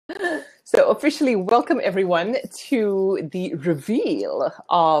So officially welcome everyone to the reveal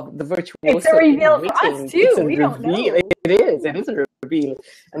of the Virtuoso. It's a reveal for us too. We don't know. It is a reveal.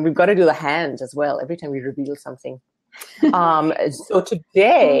 And we've got to do the hands as well every time we reveal something. So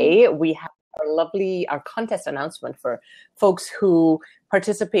today we have our contest announcement for folks who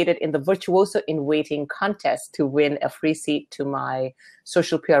participated in the Virtuoso in Waiting contest to win a free seat to my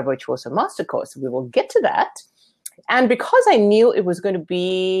Social PR Virtuoso Master Course. We will get to that. And because I knew it was going to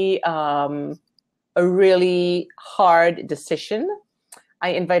be a really hard decision, I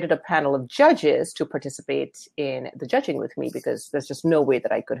invited a panel of judges to participate in the judging with me because there's just no way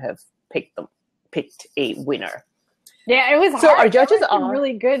that I could have picked a winner. Yeah, it was hard. So our judges are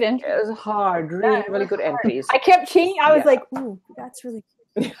really good entries. It was hard, really good entries. I kept changing. I was like, "Ooh, that's really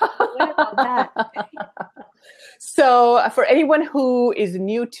good. What about that?" So for anyone who is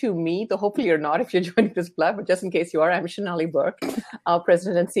new to me, though hopefully you're not if you're joining this Blab, but just in case you are, I'm Shonali Burke,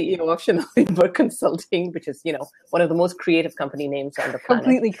 President and CEO of Shonali Burke Consulting, which is, one of the most creative company names on the planet.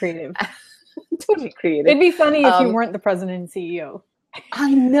 Completely creative. Totally creative. It'd be funny if you weren't the president and CEO.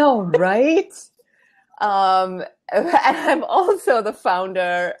 I know, right? And I'm also the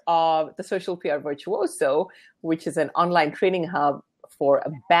founder of the Social PR Virtuoso, which is an online training hub for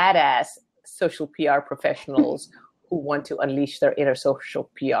badass social PR professionals who want to unleash their inner social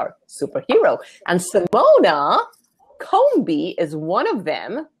PR superhero. And Simona Combi is one of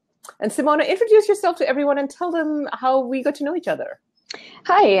them. And Simona, introduce yourself to everyone and tell them how we got to know each other.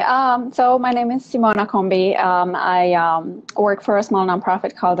 Hi, so my name is Simona Combi. I work for a small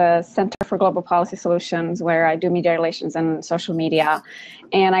nonprofit called the Center for Global Policy Solutions, where I do media relations and social media.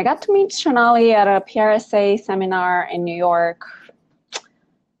 And I got to meet Shonali at a PRSA seminar in New York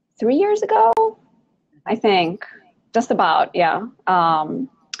 3 years ago, I think, just about, yeah.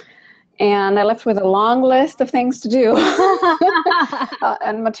 And I left with a long list of things to do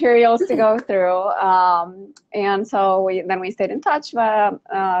and materials to go through. And so we stayed in touch via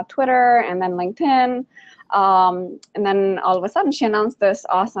Twitter and then LinkedIn. And then all of a sudden she announced this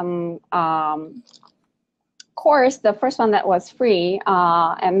awesome course, the first one that was free.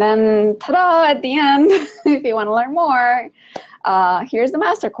 And then ta-da, at the end, if you want to learn more, here's the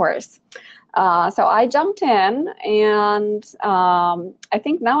master course. So I jumped in, and I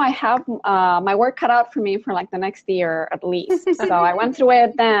think now I have my work cut out for me for like the next year at least. So I went through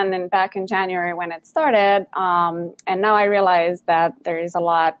it then and back in January when it started, and now I realize that there is a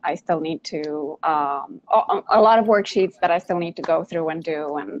lot I still need to, a lot of worksheets that I still need to go through and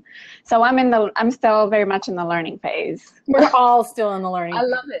do, and so I'm still very much in the learning phase. We're all still in the learning phase. I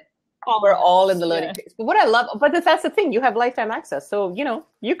love it. We're all in the learning phase. But what I love, that's the thing, you have lifetime access. So,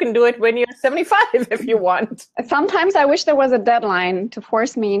 you can do it when you're 75 if you want. Sometimes I wish there was a deadline to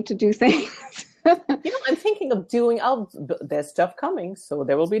force me to do things. I'm thinking of there's stuff coming, so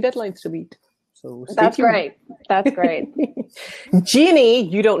there will be deadlines to meet. So That's great. That's great.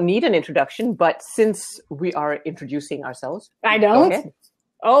 Gini, you don't need an introduction, but since we are introducing ourselves. I don't?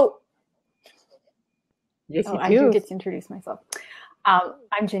 Oh. Yes, you do. I do get to introduce myself. I'm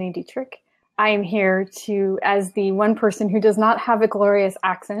Gini Dietrich. I am here as the one person who does not have a glorious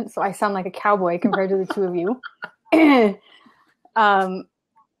accent, so I sound like a cowboy compared to the two of you.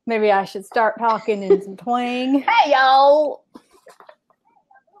 Maybe I should start talking in some twang. Hey, y'all!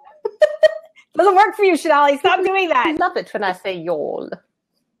 Doesn't work for you, Shonali. Stop doing that. I love it when I say y'all.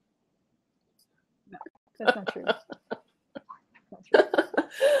 No, that's not true.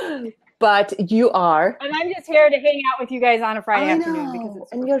 But you are, and I'm just here to hang out with you guys on a Friday afternoon because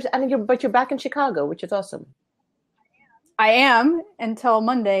it's but you're back in Chicago, which is awesome. I am until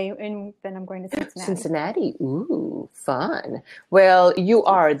Monday, and then I'm going to Cincinnati. Cincinnati, ooh, fun. Well, you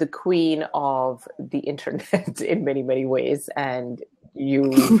are the queen of the internet in many, many ways, and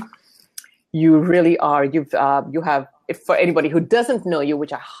you really are. You have. If for anybody who doesn't know you,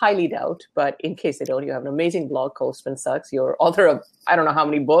 which I highly doubt, but in case they don't, you have an amazing blog called Spin Sucks. You're author of I don't know how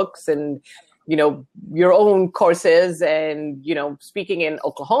many books and, your own courses and, speaking in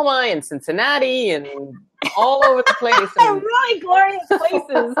Oklahoma and Cincinnati and all over the place. And really glorious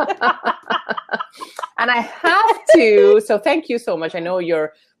places. And I have to, so thank you so much. I know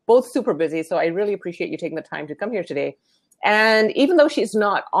you're both super busy, so I really appreciate you taking the time to come here today. And even though she's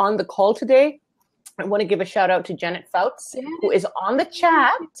not on the call today, I want to give a shout out to Janet Fouts, who is on the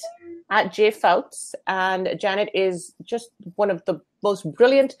chat at JFouts. And Janet is just one of the most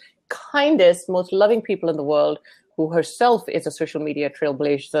brilliant, kindest, most loving people in the world, who herself is a social media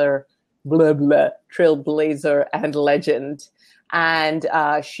trailblazer, trailblazer and legend. And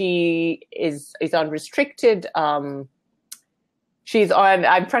she is on restricted. She's on.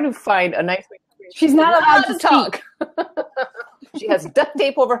 I'm trying to find a nice way. She's not allowed to talk. She has duct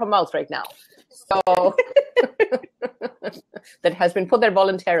tape over her mouth right now. So that has been put there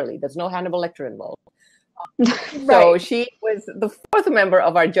voluntarily. There's no Hannibal Lecter involved. So she was the fourth member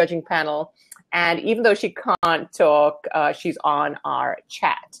of our judging panel. And even though she can't talk, she's on our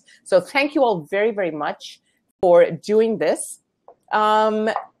chat. So thank you all very, very much for doing this.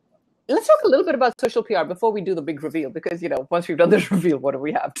 Let's talk a little bit about social PR before we do the big reveal, because, once we've done this reveal, what do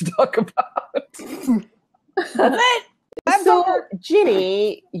we have to talk about? That's it. So,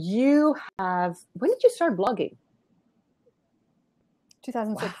 Gini, when did you start blogging?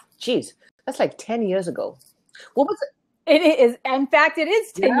 2006. Wow, geez, that's like 10 years ago. What was it? It is. In fact, it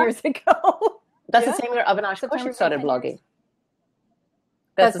is 10 years ago. That's the same year Avinash Kaushik started blogging.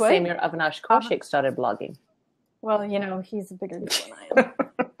 That's the same year Avinash Kaushik started blogging. Well, he's a bigger deal than I am.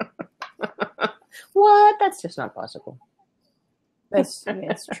 What? That's just not possible. It's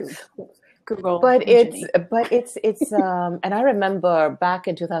true. Google. But it's and I remember back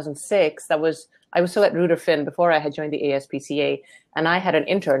in 2006, I was still at Reuter Finn before I had joined the ASPCA, and I had an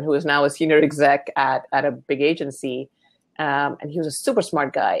intern who is now a senior exec at a big agency, and he was a super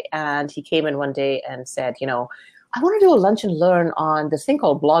smart guy, and he came in one day and said, I want to do a lunch and learn on this thing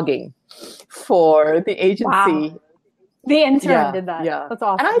called blogging for the agency. Wow. The intern did that. Yeah. That's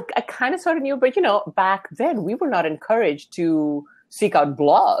awesome. And I kind of sort of knew, but back then we were not encouraged to seek out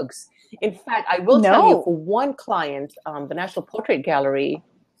blogs. In fact, I will tell you, for one client, the National Portrait Gallery,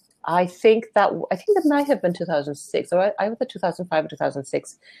 I think that might have been 2006. So I was at 2005 or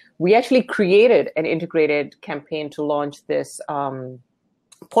 2006. We actually created an integrated campaign to launch this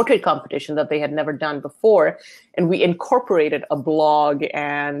portrait competition that they had never done before, and we incorporated a blog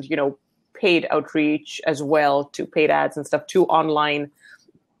and paid outreach as well, to paid ads and stuff, to online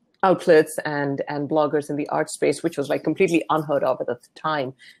outlets and bloggers in the art space, which was like completely unheard of at the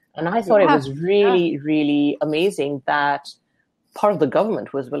time. And I thought it was really, really amazing that part of the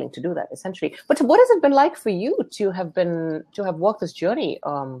government was willing to do that, essentially. But what has it been like for you to have walked this journey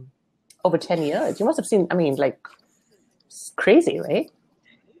over 10 years? You must have seen, it's crazy, right?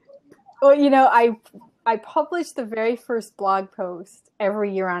 Well, I publish the very first blog post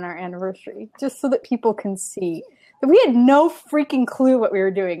every year on our anniversary, just so that people can see that we had no freaking clue what we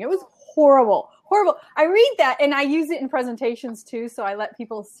were doing. It was horrible. I read that and I use it in presentations too, so I let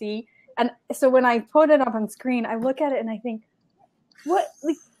people see. And so when I put it up on screen, I look at it and I think, what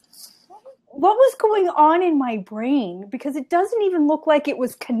was going on in my brain? Because it doesn't even look like it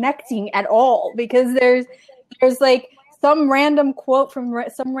was connecting at all, because there's like some random quote from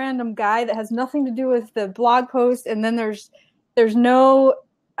some random guy that has nothing to do with the blog post, and then there's no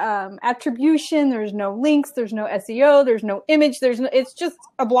attribution, there's no links, there's no SEO, there's no image, it's just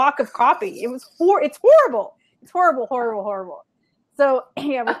a block of copy. It's horrible. It's horrible. So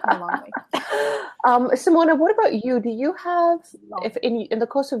yeah, we've come a long way. Simona, what about you? Do you have, if in the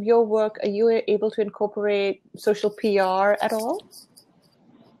course of your work, are you able to incorporate social PR at all?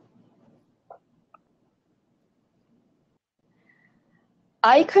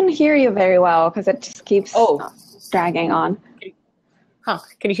 I couldn't hear you very well because it just keeps dragging on. Huh.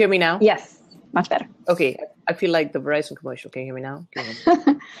 Can you hear me now? Yes, much better. Okay. I feel like the Verizon commercial. Can you hear me now?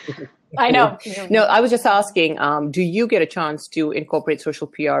 I know. No, I was just asking, do you get a chance to incorporate social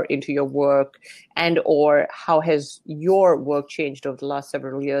PR into your work, and or how has your work changed over the last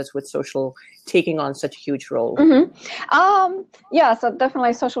several years with social taking on such a huge role? Mm-hmm. Yeah, so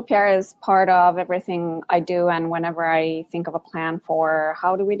definitely social PR is part of everything I do. And whenever I think of a plan for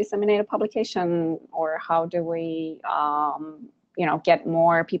how do we disseminate a publication, or how do we get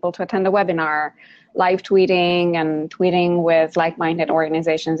more people to attend a webinar, live tweeting and tweeting with like-minded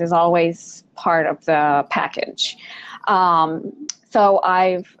organizations is always part of the package. And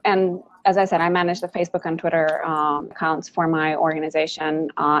as I said, I manage the Facebook and Twitter accounts for my organization,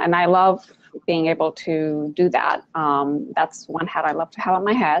 and I love being able to do that. That's one hat I love to have on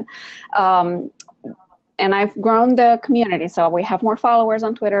my head. And I've grown the community, so we have more followers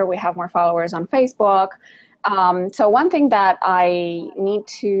on Twitter, we have more followers on Facebook. So one thing that I need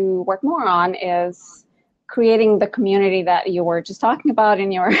to work more on is creating the community that you were just talking about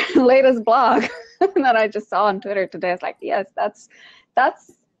in your latest blog that I just saw on Twitter today. It's like, yes, that's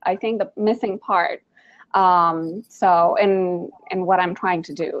I think the missing part. So in what I'm trying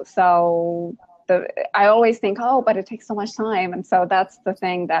to do. So I always think, but it takes so much time, and so that's the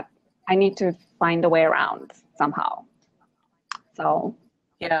thing that I need to find a way around somehow. So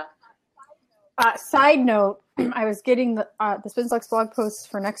yeah. Side note, I was getting the Spinsucks blog posts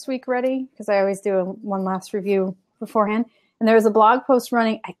for next week ready, because I always do one last review beforehand. And there was a blog post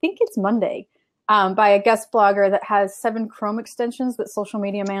running, I think it's Monday, by a guest blogger that has 7 Chrome extensions that social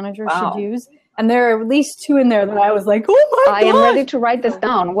media managers should use. And there are at least 2 in there that I was like, oh my I God. am ready to write this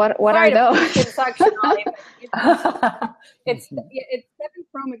down. What are those? It's 7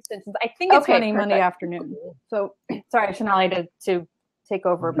 Chrome extensions. I think it's running Monday afternoon. So sorry, Shonali, to take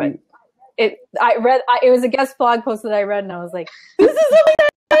over, but it was a guest blog post that I read, and I was like, this is amazing.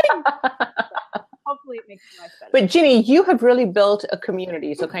 Hopefully it makes your life better. But Gini, you have really built a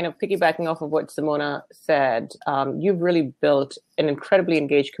community. So kind of piggybacking off of what Simona said, you've really built an incredibly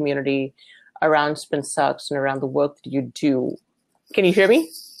engaged community around Spin Sucks and around the work that you do. Can you hear me?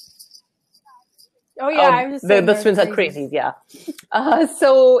 Oh yeah, I was just the Spin Sucks crazies, yeah.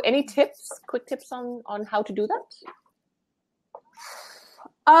 So any tips, quick tips on how to do that?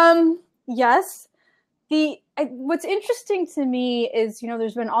 Yes. What's interesting to me is,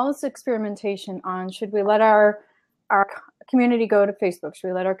 there's been all this experimentation on, should we let our community go to Facebook? Should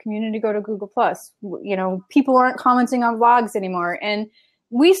we let our community go to Google+? People aren't commenting on blogs anymore. And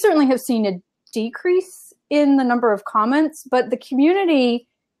we certainly have seen a decrease in the number of comments, but the community,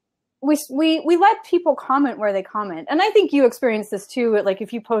 we let people comment where they comment. And I think you experience this too. Like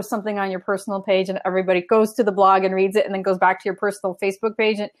if you post something on your personal page and everybody goes to the blog and reads it and then goes back to your personal Facebook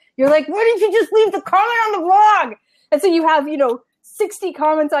page, and you're like, why didn't you just leave the comment on the blog? And so you have, 60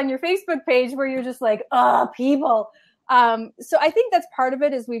 comments on your Facebook page where you're just like, people. So I think that's part of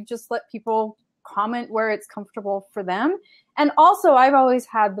it, is we've just let people comment where it's comfortable for them. And also, I've always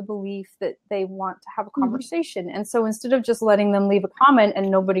had the belief that they want to have a conversation. And so instead of just letting them leave a comment and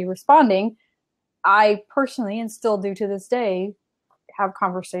nobody responding, I personally, and still do to this day, have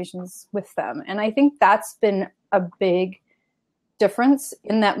conversations with them. And I think that's been a big difference,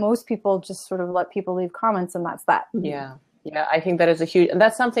 in that most people just sort of let people leave comments, and that's that. Yeah. Yeah, I think that is a huge, and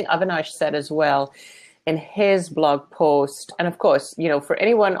that's something Avinash said as well in his blog post. And of course, for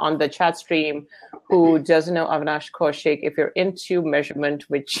anyone on the chat stream who doesn't know Avinash Kaushik, if you're into measurement,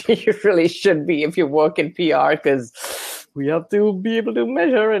 which you really should be if you work in PR, because we have to be able to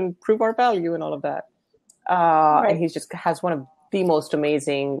measure and prove our value and all of that. Right. And he just has one of the most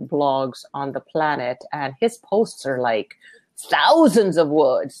amazing blogs on the planet. And his posts are like thousands of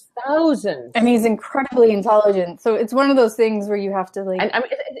words, thousands. And he's incredibly intelligent. So it's one of those things where you have to and I mean,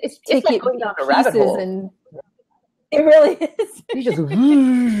 it's like going down a rabbit hole. And it really is. He just,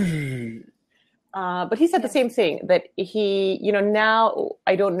 but he said the same thing, that he, now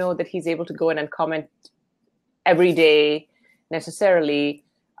I don't know that he's able to go in and comment every day necessarily.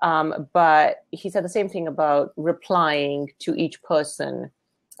 But he said the same thing about replying to each person.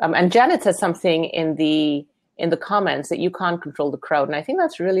 And Janet says something in the comments that you can't control the crowd. And I think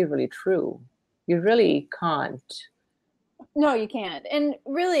that's really, really true. You really can't. No, you can't. And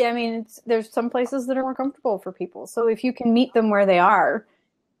really, I mean, there's some places that are more comfortable for people. So if you can meet them where they are,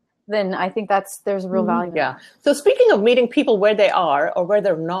 then I think there's a real value. Yeah. So speaking of meeting people where they are or where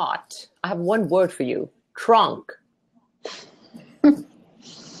they're not, I have one word for you: tronc.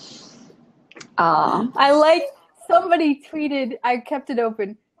 I like, somebody tweeted, I kept it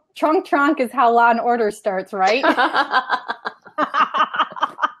open, tronc is how Law and Order starts, right?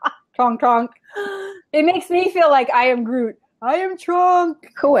 Tronc. It makes me feel like I am Groot. I am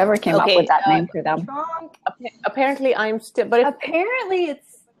Tronc. Whoever came up with that name for them. Tronc. Apparently I'm still, but apparently it's.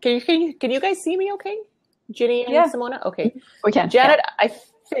 Can you guys see me okay? Gini and Simona? Okay. We can. Janet,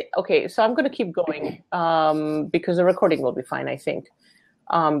 okay, so I'm going to keep going because the recording will be fine, I think.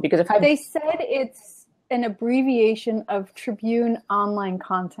 Because they said it's an abbreviation of Tribune online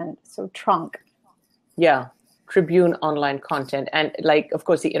content, so tronc. Yeah, Tribune online content, and of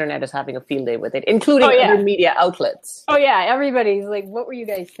course, the internet is having a field day with it, including other media outlets. Oh yeah, everybody's like, "What were you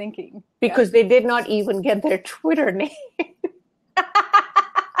guys thinking?" Because they did not even get their Twitter name.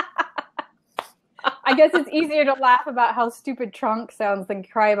 I guess it's easier to laugh about how stupid tronc sounds than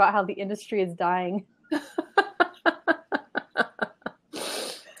cry about how the industry is dying.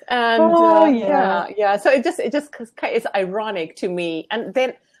 And so it just it's ironic to me. And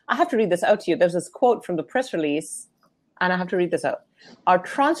then I have to read this out to you. There's this quote from the press release, and I have to read this out. Our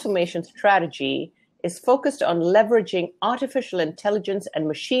transformation strategy is focused on leveraging artificial intelligence and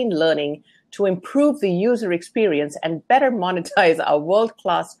machine learning to improve the user experience and better monetize our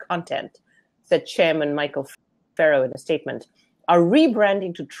world-class content, said Chairman Michael Farrow in a statement. Our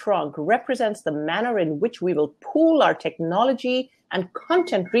rebranding to tronc represents the manner in which we will pool our technology and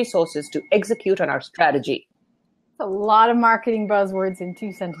content resources to execute on our strategy. A lot of marketing buzzwords in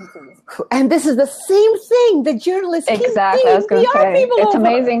 2 sentences. And this is the same thing the journalists exactly. I was going to say, it's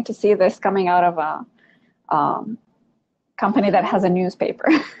amazing to see this coming out of a company that has a newspaper.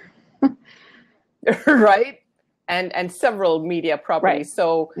 Right? and several media properties. Right.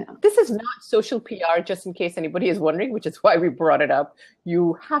 So this is not social PR, just in case anybody is wondering, which is why we brought it up.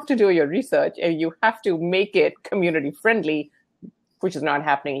 You have to do your research and you have to make it community friendly, which is not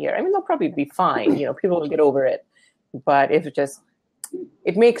happening here. I mean, they'll probably be fine. You know, people will get over it. But it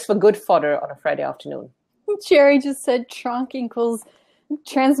makes for good fodder on a Friday afternoon. Jerry just said tronc equals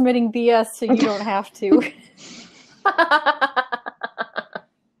transmitting BS so you don't have to.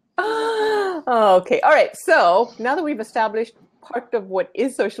 Okay. All right. So now that we've established part of what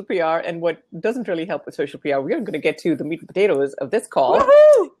is social PR and what doesn't really help with social PR, we're going to get to the meat and potatoes of this call.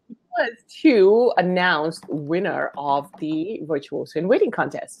 Woohoo! Was to announce the winner of the Virtuoso in Waiting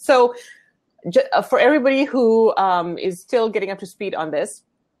contest. So for everybody who is still getting up to speed on this,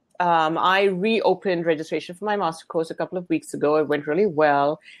 I reopened registration for my master course a couple of weeks ago. It went really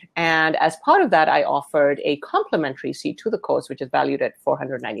well. And as part of that, I offered a complimentary seat to the course, which is valued at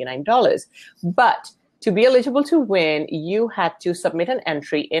 $499. But to be eligible to win, you had to submit an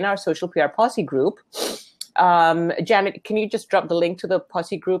entry in our Social PR Posse group. Janet, can you just drop the link to the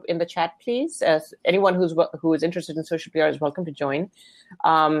Posse group in the chat, please? As anyone who is interested in social PR is welcome to join.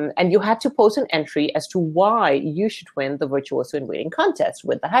 And you had to post an entry as to why you should win the Virtuoso in Waiting contest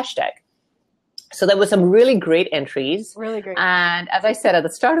with the hashtag. So there were some really great entries. Really great. And as I said at the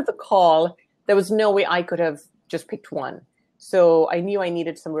start of the call, there was no way I could have just picked one. So I knew I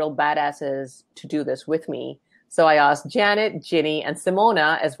needed some real badasses to do this with me. So I asked Janet, Gini, and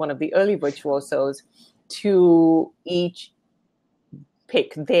Simona as one of the early virtuosos to each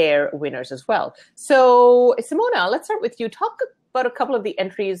pick their winners as well. So Simona, let's start with you. Talk about a couple of the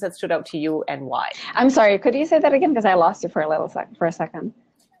entries that stood out to you and why. I'm sorry, could you say that again? Because I lost you for a second.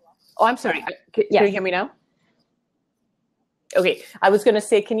 Oh, I'm sorry. Can you hear me now? Okay. I was going to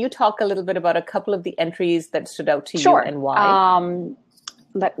say, can you talk a little bit about a couple of the entries that stood out to you and why?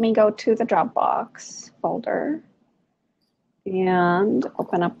 Let me go to the Dropbox folder and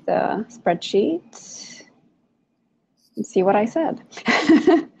open up the spreadsheet and see what I said.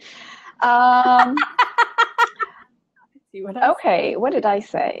 Okay, what did I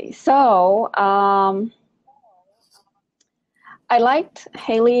say? So I liked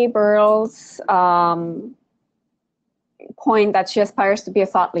Haley Burrell's point that she aspires to be a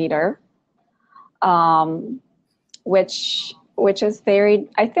thought leader, which is very,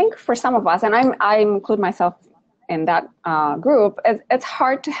 I think for some of us, and I include myself in that group, it's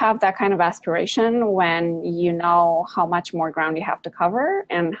hard to have that kind of aspiration when you know how much more ground you have to cover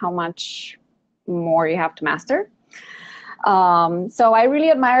and how much more you have to master. So I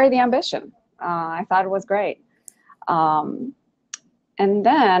really admire the ambition. I thought it was great. And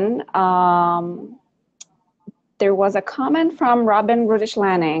then there was a comment from Robin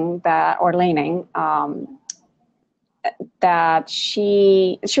Rudish-Lanning that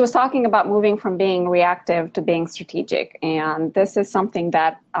she was talking about moving from being reactive to being strategic, and this is something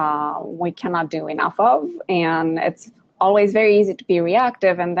that we cannot do enough of, and it's always very easy to be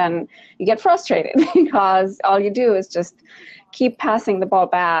reactive, and then you get frustrated because all you do is just keep passing the ball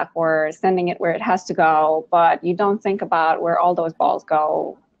back or sending it where it has to go, but you don't think about where all those balls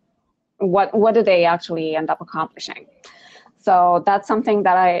go. What do they actually end up accomplishing? So that's something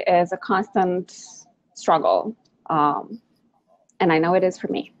that is a constant struggle. And I know it is for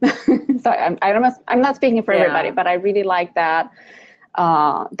me. So I'm not speaking for everybody, but I really like that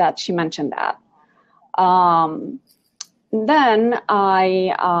she mentioned that. Then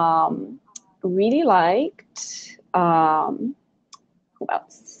I really liked, who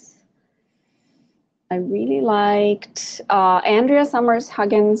else? I really liked Andrea Summers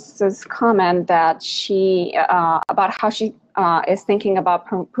Huggins' comment that she about how she is thinking about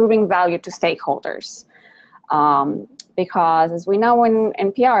proving value to stakeholders. Because as we know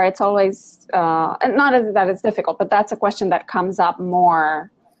in PR, it's always, and not that it's difficult, but that's a question that comes up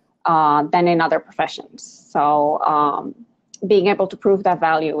more than in other professions. So being able to prove that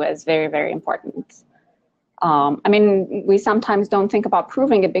value is very, very important. I mean, we sometimes don't think about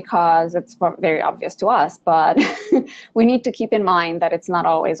proving it because it's very obvious to us, but we need to keep in mind that it's not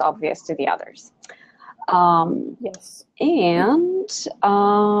always obvious to the others. Yes. And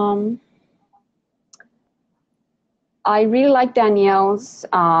I really like Danielle's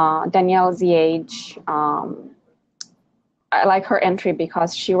ZH. I like her entry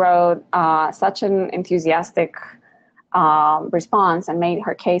because she wrote such an enthusiastic response and made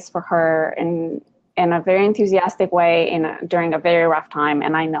her case for her in a very enthusiastic way during a very rough time.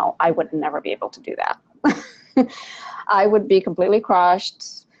 And I know I would never be able to do that. I would be completely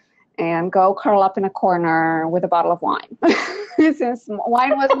crushed and go curl up in a corner with a bottle of wine. Since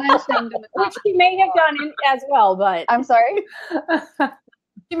wine was mentioned in the which she may have done as well, but I'm sorry.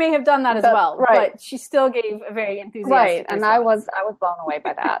 She may have done that as well, right. but she still gave a very enthusiastic Right, and I response. was blown away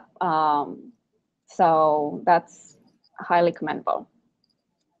by that. So that's highly commendable.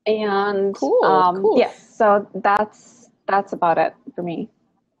 And Cool. yes, so that's about it for me.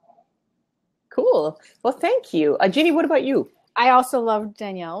 Cool. Well, thank you. Gini, what about you? I also loved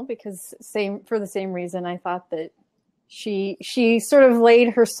Danielle because for the same reason. I thought that she sort of laid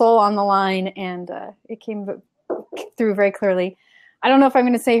her soul on the line, and it came through very clearly. I don't know if I'm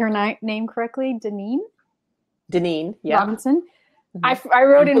going to say her name correctly. Deneen, yeah. Robinson. Mm-hmm. I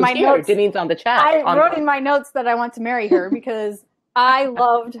wrote in my notes. Deneen's on the chat. I wrote in my notes that I want to marry her because I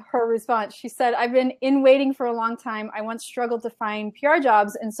loved her response. She said, "I've been in waiting for a long time. I once struggled to find PR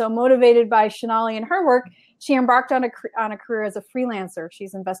jobs, and so motivated by Shonali and her work, she embarked on a career as a freelancer.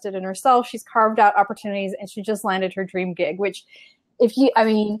 She's invested in herself. She's carved out opportunities, and she just landed her dream gig." Which,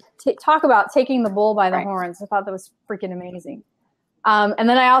 talk about taking the bull by the horns. I thought that was freaking amazing. And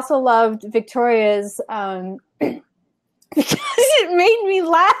then I also loved Victoria's because it made me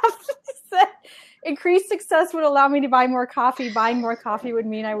laugh. Increased success would allow me to buy more coffee. Buying more coffee would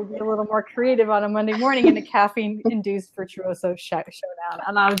mean I would be a little more creative on a Monday morning in a caffeine-induced virtuoso showdown.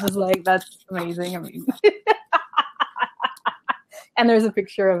 And I was just like, that's amazing. I mean, and there's a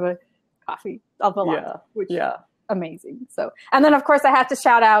picture of a coffee of a lot, which is amazing. So, and then of course I have to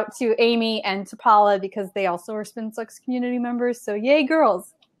shout out to Amy and to Paula because they also are Spin Sucks community members. So yay,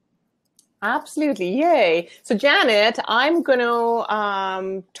 girls. Absolutely, yay! So Janet, I'm going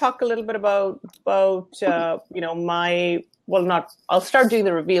to talk a little bit about I'll start doing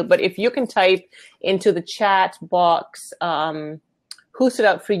the reveal. But if you can type into the chat box who stood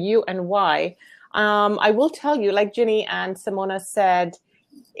out for you and why, I will tell you, like Gini and Simona said,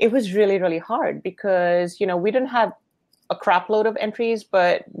 it was really, really hard because we didn't have a crap load of entries,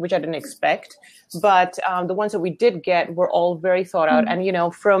 which I didn't expect. But the ones that we did get were all very thought out, and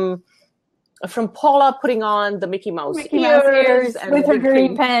from Paula putting on the Mickey Mouse ears and with her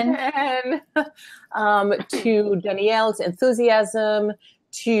green pen, to Danielle's enthusiasm,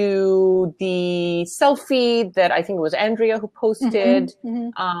 to the selfie that I think it was Andrea who posted,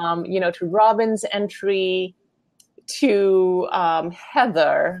 to Robin's entry, to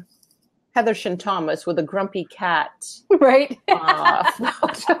Heather Shin-Thomas with a grumpy cat. Right. That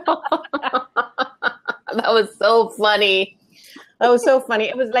was so funny. That was so funny.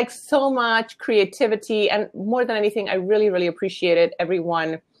 It was like so much creativity. And more than anything, I really, really appreciated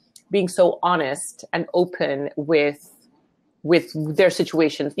everyone being so honest and open with their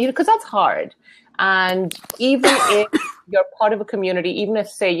situations, because that's hard. And even if you're part of a community, even if,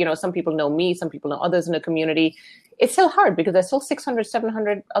 say, some people know me, some people know others in the community, it's still hard because there's still 600,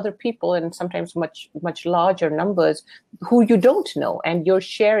 700 other people and sometimes much, much larger numbers who you don't know, and you're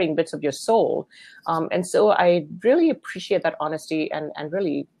sharing bits of your soul. And so I really appreciate that honesty and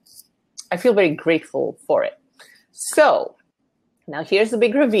really, I feel very grateful for it. So now here's the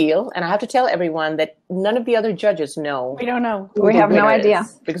big reveal. And I have to tell everyone that none of the other judges know. We don't know. We have no idea.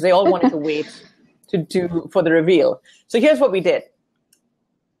 Because they all wanted to wait for the reveal. So here's what we did.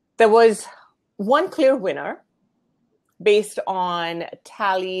 There was one clear winner based on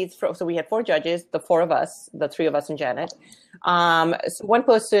tallies. So we had 4 judges, the 4 of us, the 3 of us and Janet. So one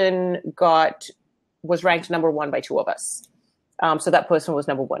person was ranked number 1 by 2 of us. So that person was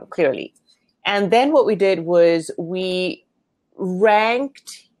number 1, clearly. And then what we did was we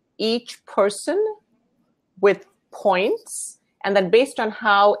ranked each person with points. And then based on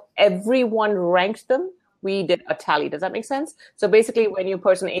how everyone ranked them, we did a tally. Does that make sense? So basically when you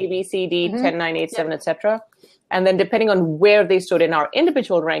person A, B, C, D, 10, 9, 8, 7, etc. And then depending on where they stood in our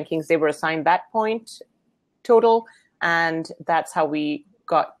individual rankings, they were assigned that point total. And that's how we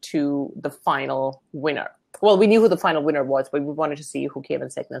got to the final winner. Well, we knew who the final winner was, but we wanted to see who came in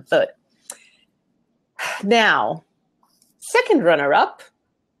second and third. Now, second runner-up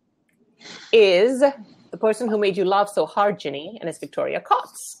is the person who made you laugh so hard, Gini, and it's Victoria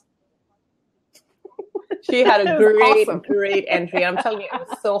Kotz. She had a great entry. I'm telling you, it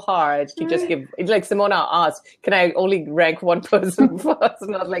was so hard to just give. It's like Simona asked, "Can I only rank one person first?"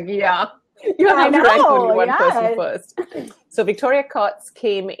 And I was like, "Yeah, you have to rank only one person first." So Victoria Kotz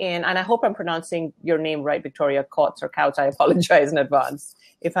came in, and I hope I'm pronouncing your name right, Victoria Kotz or Couch. I apologize in advance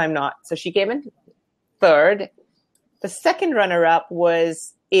if I'm not. So she came in third. The second runner-up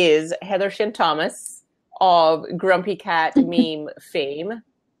is Heather Shin-Thomas of Grumpy Cat meme fame.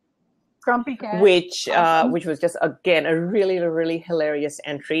 Grumpy Cat. Which was just, again, a really, really hilarious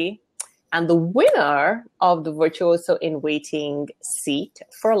entry. And the winner of the Virtuoso in Waiting seat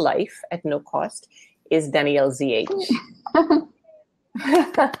for life at no cost is Danielle ZH.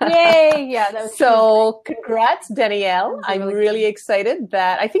 Yay! Yeah, that was So congrats, Danielle. was I'm really really excited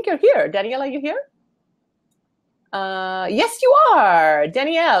that I think you're here. Danielle, are you here? Yes, you are.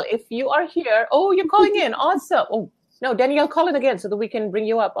 Danielle, if you are here, oh, you're calling in. Awesome. Oh, no, Danielle, call in again so that we can bring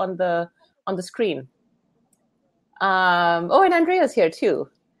you up on the screen. Oh, and Andrea's here too.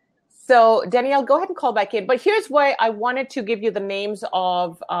 So Danielle, go ahead and call back in. But here's why I wanted to give you the names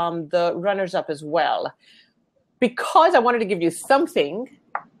of the runners-up as well. Because I wanted to give you something,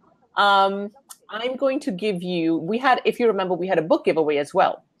 I'm going to give you, if you remember, we had a book giveaway as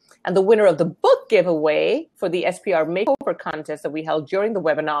well. And the winner of the book giveaway for the SPR Makeover contest that we held during the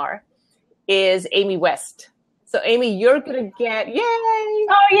webinar is Amy West. So Amy, you're going to get, yay!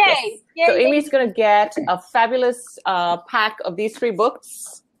 Oh, yay! Yes. Yay, so Amy's going to get a fabulous pack of these 3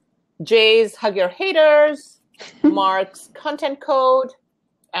 books. Jay's Hug Your Haters, Mark's Content Code,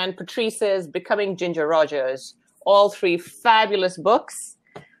 and Patrice's Becoming Ginger Rogers. All 3 fabulous books.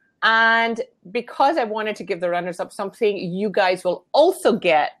 And because I wanted to give the runners-up something, you guys will also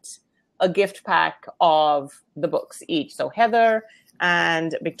get a gift pack of the books each. So Heather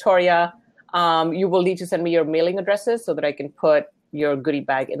and Victoria, you will need to send me your mailing addresses so that I can put your goodie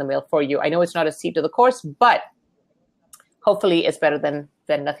bag in the mail for you. I know it's not a seat to the course, but hopefully it's better than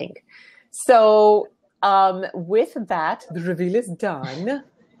nothing. So with that, the reveal is done.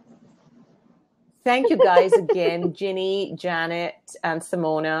 Thank you guys again, Ginny, Janet, and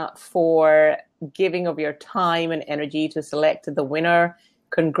Simona, for giving of your time and energy to select the winner.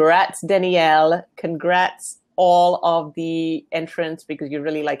 Congrats, Danielle. Congrats, all of the entrants, because you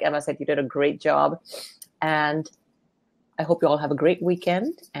really, like Emma said, you did a great job. And I hope you all have a great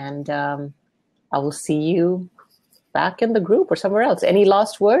weekend. And I will see you back in the group or somewhere else. Any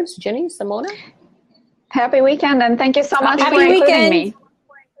last words, Ginny, Simona? Happy weekend, and thank you so much Happy for including weekend. me.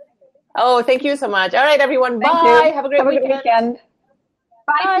 Oh, thank you so much. All right, everyone. Thank Bye. you. Have a great Have a good weekend. weekend.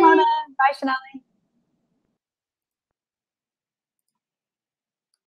 Bye, Simona. Bye, Shonali.